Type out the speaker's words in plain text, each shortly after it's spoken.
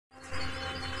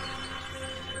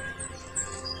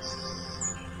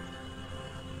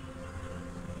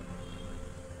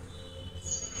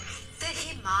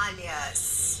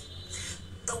Himalayas,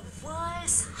 the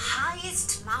world's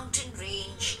highest mountain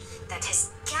range that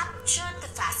has captured the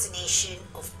fascination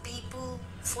of people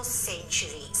for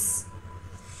centuries.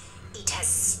 It has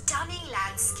stunning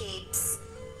landscapes,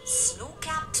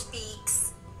 snow-capped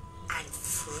peaks, and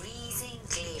freezing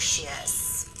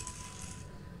glaciers.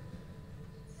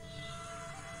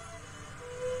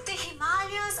 The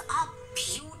Himalayas are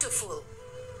beautiful,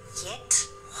 yet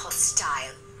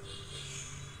hostile.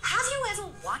 Have you ever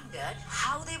wondered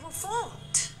how they were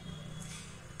formed?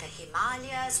 The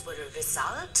Himalayas were a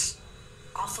result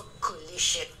of a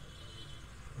collision.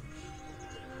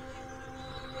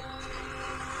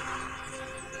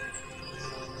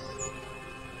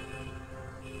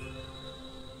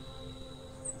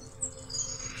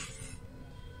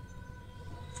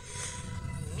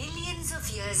 Millions of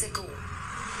years ago,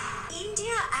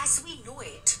 India as we know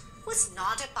it was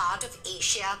not a part of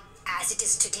Asia as it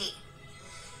is today.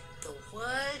 The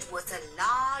world was a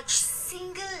large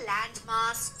single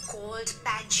landmass called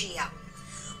Pangaea,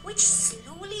 which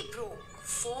slowly broke,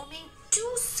 forming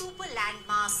two super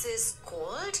landmasses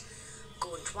called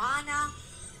Gondwana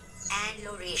and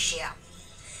Laurasia.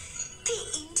 The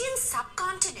Indian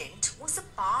subcontinent was a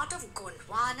part of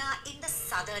Gondwana in the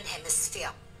southern hemisphere.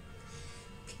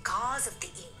 Because of the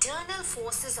internal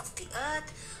forces of the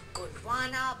earth,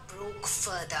 Gondwana broke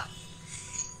further.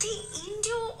 The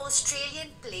Indo-Australian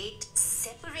plate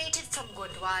separated from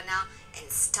Gondwana and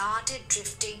started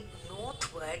drifting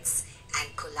northwards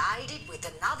and collided with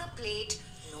another plate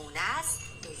known as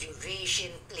the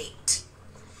Eurasian plate.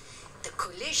 The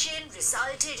collision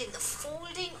resulted in the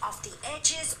folding of the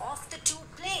edges of the two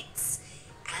plates,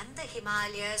 and the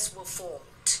Himalayas were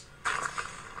formed.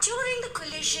 During the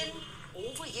collision,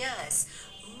 over years,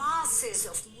 masses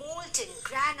of molten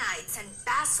granites and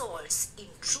basalts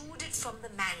intruded from the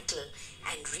mantle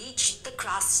and reached the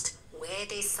crust where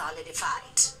they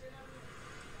solidified.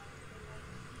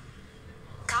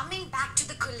 Coming back to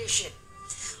the collision,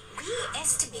 we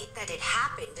estimate that it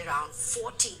happened around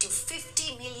 40 to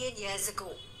 50 million years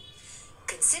ago.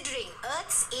 Considering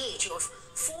Earth's age of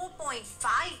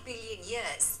 4.5 billion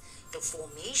years, the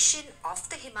formation of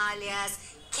the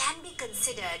Himalayas can be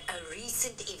considered a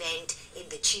recent event in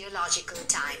the geological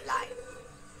timeline.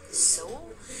 So,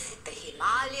 the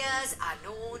Himalayas are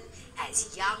known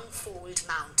as young fold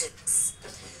mountains.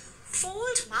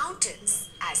 Fold mountains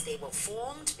as they were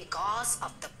formed because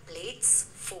of the plates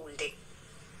folding.